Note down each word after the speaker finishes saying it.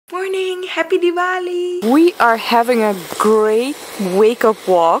morning! Happy Diwali! We are having a great wake-up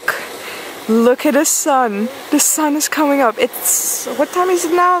walk. Look at the sun. The sun is coming up. It's... what time is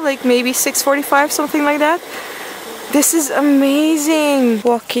it now? Like maybe 6:45, something like that. This is amazing!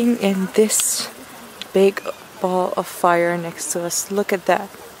 Walking in this big ball of fire next to us. Look at that.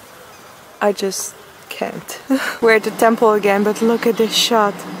 I just can't. We're at the temple again, but look at this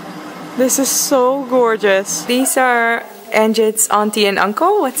shot. This is so gorgeous. These are Anjit's auntie and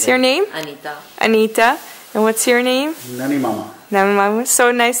uncle. What's your name? Anita. Anita. And what's your name? Nani Mama. Nani Mama.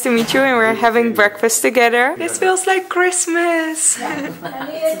 So nice to meet you, and we're having breakfast together. This feels like Christmas.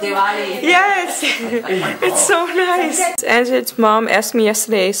 It's Diwali. Yes. It's so nice. Anjit's mom asked me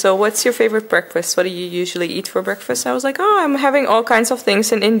yesterday, so what's your favorite breakfast? What do you usually eat for breakfast? I was like, oh, I'm having all kinds of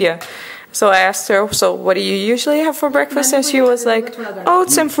things in India. So I asked her, so what do you usually have for breakfast? And she was like,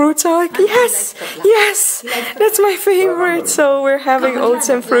 oats and fruits. I'm like, yes, yes, that's my favorite. So we're having oats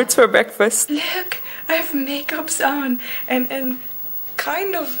and fruits for breakfast. Look, I have makeups on and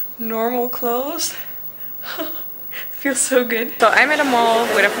kind of normal clothes. Feels so good. So I'm at a mall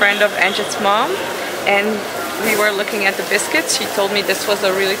with a friend of Anjit's mom, and we were looking at the biscuits. She told me this was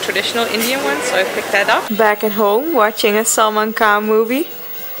a really traditional Indian one, so I picked that up. Back at home, watching a Salman Khan movie.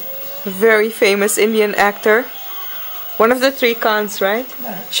 Very famous Indian actor. One of the three Khans, right?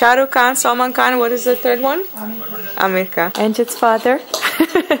 Shah Rukh Khan, Salman Khan, what is the third one? Amir Khan. Anjit's father.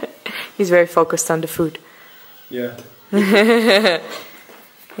 He's very focused on the food. Yeah.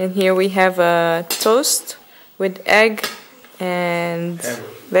 And here we have a toast with egg and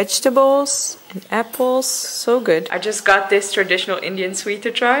vegetables and apples. So good. I just got this traditional Indian sweet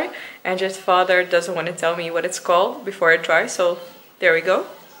to try. Anjit's father doesn't want to tell me what it's called before I try, so there we go.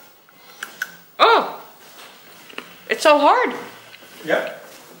 Oh! It's so hard! Yeah?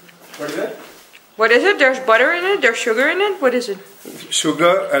 What is it? What is it? There's butter in it? There's sugar in it? What is it?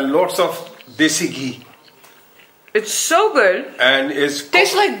 Sugar and lots of desi ghee. It's so good! And it's...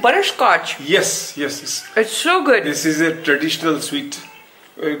 tastes like butterscotch! Yes, yes, yes. It's so good! This is a traditional sweet.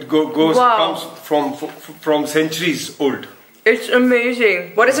 It comes from centuries old. It's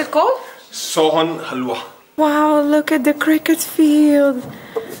amazing. What is it called? Sohan Halwa. Wow, look at the cricket field!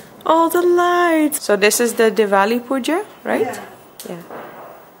 All the lights! So this is the Diwali puja, right? Yeah.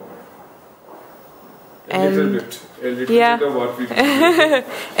 A little bit of what we do.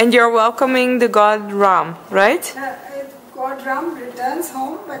 And you're welcoming the god Ram, right? God Ram returns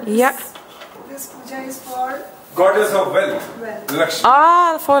home, but this puja is for Goddess of wealth. Lakshmi.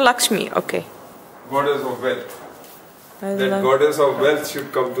 Ah, for Lakshmi, okay. Goddess of wealth. That goddess of wealth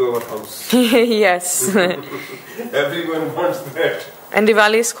should come to our house. Yes. Everyone wants that. And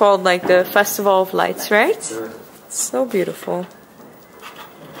Diwali is called like the festival of lights, right? Yeah. So beautiful.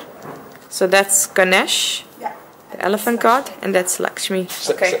 So that's Ganesh, the elephant god, and that's Lakshmi.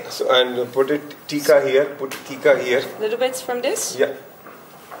 Okay. And put it tika here, put tika here. Little bits from this? Yeah.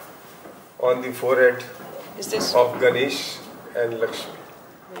 On the forehead Is this of Ganesh and Lakshmi.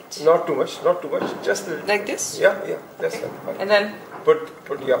 right? Not too much, not too much, just a little. Like this? Yeah, that's Okay. fine. And then Put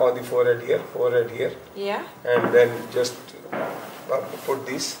on the forehead here, yeah, and then just put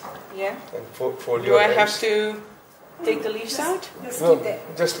this yeah. and fold Do your I hands. have to take the leaves out? just No, keep there.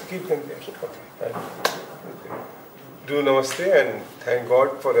 just keep them there. Okay. And do namaste and thank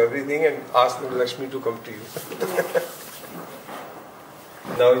God for everything and ask Lakshmi to come to you.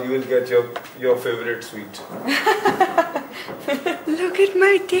 Now you will get your favorite sweet. Look at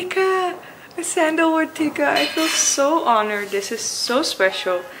my tikka! A sandalwood tikka. I feel so honored. This is so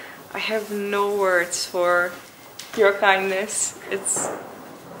special. I have no words for your kindness.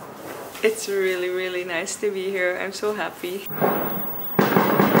 It's really, really nice to be here. I'm so happy.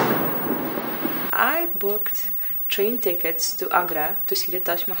 I booked train tickets to Agra to see the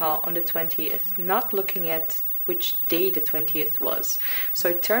Taj Mahal on the 20th, not looking at which day the 20th was. So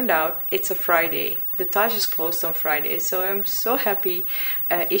it turned out it's a Friday. The Taj is closed on Friday, so I'm so happy.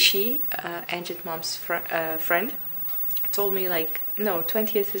 Ishi, Anjit mom's friend, told me like, no,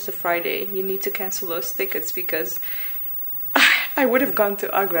 20th is a Friday. You need to cancel those tickets because I would have gone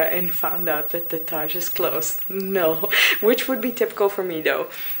to Agra and found out that the Taj is closed. No, which would be typical for me though.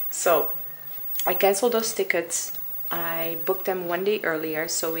 So I canceled those tickets. I booked them one day earlier,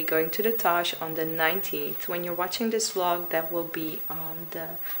 so we're going to the Taj on the 19th. When you're watching this vlog, that will be on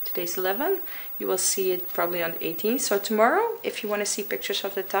today's 11. You will see it probably on the 18th. So tomorrow, if you want to see pictures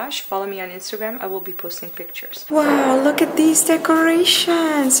of the Taj, follow me on Instagram. I will be posting pictures. Wow, look at these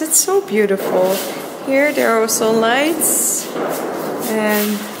decorations. It's so beautiful. Here there are also lights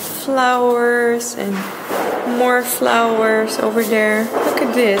and flowers and more flowers over there. Look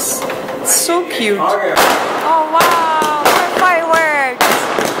at this. It's so cute. Oh wow, more fireworks!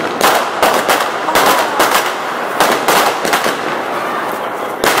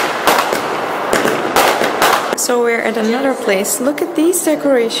 So we're at another place. Look at these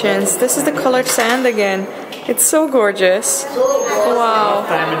decorations. This is the colored sand again. It's so gorgeous. Wow.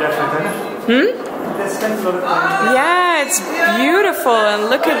 Yeah, it's beautiful. And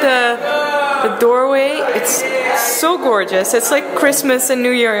look at the doorway. It's so gorgeous. It's like Christmas and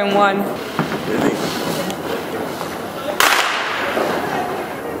New Year in one.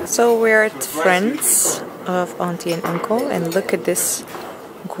 So we're at Friends of Auntie and Uncle, and look at this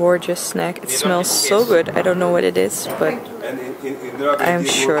gorgeous snack. It smells so good. I don't know what it is, but I'm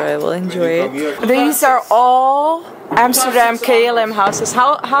sure I will enjoy it. These are all Amsterdam KLM houses.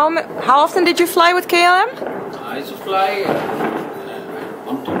 How often did you fly with KLM? I used to fly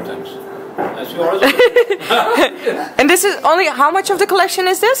 1-2 times. And this is only, how much of the collection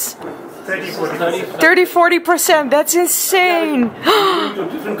is this? 30-40%. That's insane. To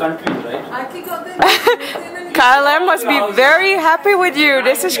different countries, right? KLM must be very happy with you.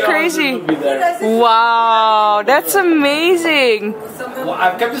 This is crazy. Wow, that's amazing. Well,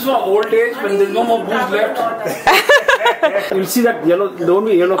 I've kept this from old age when there's no more booze left. You'll see that yellow, there won't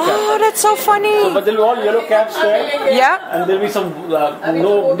be yellow cap. Oh, that's so funny. So, but there'll be all yellow caps there. Yeah. And there'll be some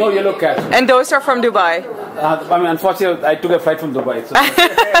no yellow caps. And those are from Dubai. I mean, unfortunately, I took a flight from Dubai. So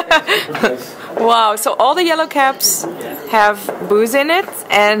Wow, so all the yellow caps have booze in it,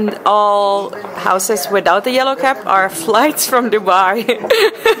 and all houses without the yellow cap are flights from Dubai.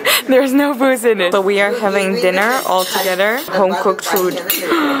 There's no booze in it. So we are having dinner all together, home cooked food.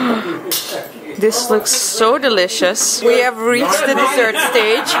 This looks so delicious. We have reached the dessert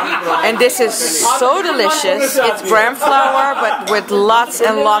stage, and this is so delicious. It's gram flour, but with lots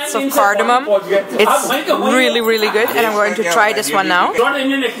and lots of cardamom. It's really, really good, and I'm going to try this one now. it's not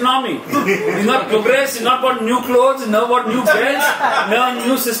Indian economy. It's not progress. It's not about new clothes. It's not about new beds. No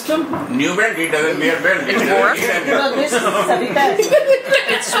new system. New brand, it doesn't mere brand. It's warm.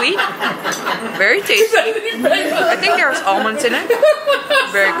 It's sweet. Very tasty. I think there's almonds in it.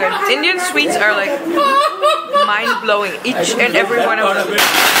 Very good. Indian sweets are like mind-blowing, each and every one of them.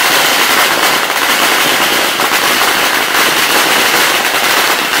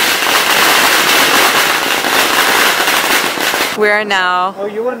 We are now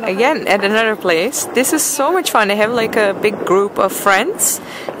again at another place. This is so much fun. They have like a big group of friends,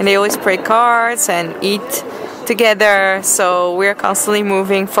 and they always play cards and eat together. So we're constantly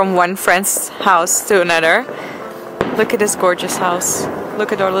moving from one friend's house to another. Look at this gorgeous house.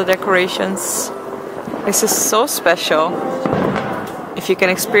 Look at all the decorations. This is so special. If you can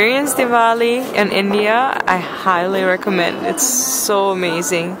experience Diwali in India, I highly recommend. It's so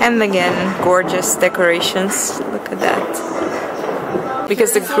amazing. And again, gorgeous decorations. Look at that.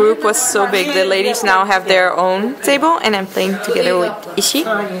 Because the group was so big, the ladies now have their own table, and I'm playing together with Ishi,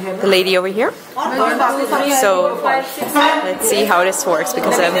 the lady over here. So let's see how this works,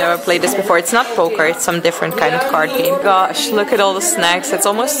 because I've never played this before. It's not poker, it's some different kind of card game. Gosh, look at all the snacks. It's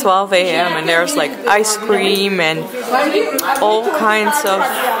almost 12 a.m. and there's like ice cream and all kinds of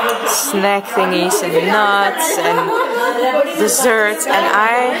snack thingies and nuts and desserts. And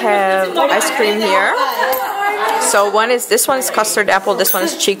I have ice cream here. So this one is custard apple, this one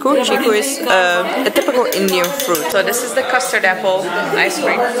is chiku. Chiku is a typical Indian fruit. So this is the custard apple ice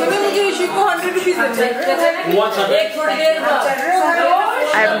cream.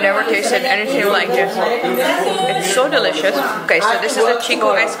 I've never tasted anything like this. It's so delicious. Okay, so this is the chiku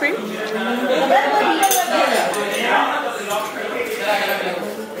ice cream.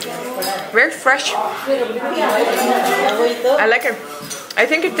 Very fresh. I like it. I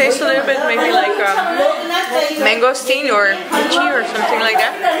think it tastes a little bit maybe like mangosteen or lychee or something like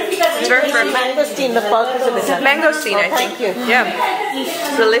that. It's very fresh. Mangosteen, the pulp is a bit. Mangosteen, I think. Thank you.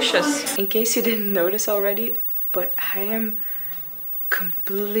 Yeah. Delicious. In case you didn't notice already, but I am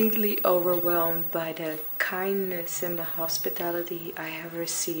completely overwhelmed by the kindness and the hospitality I have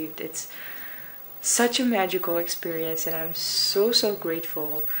received. It's such a magical experience, and I'm so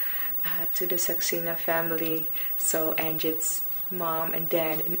grateful to the Saxena family. So Anjit's mom and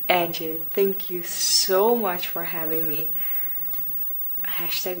dad and Anjit, thank you so much for having me.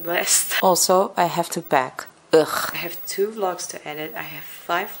 Hashtag blessed. Also, I have to pack. Ugh. I have 2 vlogs to edit. I have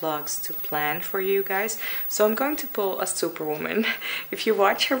 5 vlogs to plan for you guys. So I'm going to pull a superwoman. If you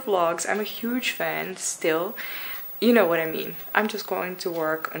watch her vlogs, I'm a huge fan still. You know what I mean. I'm just going to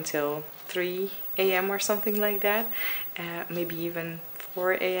work until 3 a.m. or something like that. Maybe even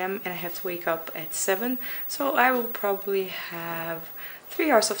 4 a.m. and I have to wake up at 7. So I will probably have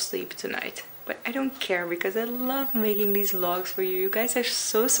 3 hours of sleep tonight. But I don't care, because I love making these vlogs for you. You guys are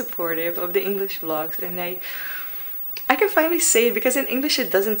so supportive of the English vlogs, and I can finally say it, because in English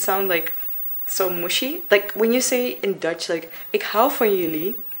it doesn't sound like so mushy. Like when you say in Dutch like ik hou van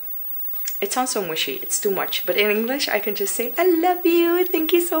jullie, It sounds so mushy. It's too much. But in English, I can just say, I love you.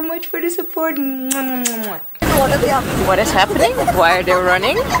 Thank you so much for the support. What is happening? Why are they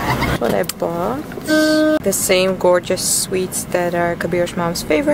running? What I bought. The same gorgeous sweets that are Kabir's mom's favorite.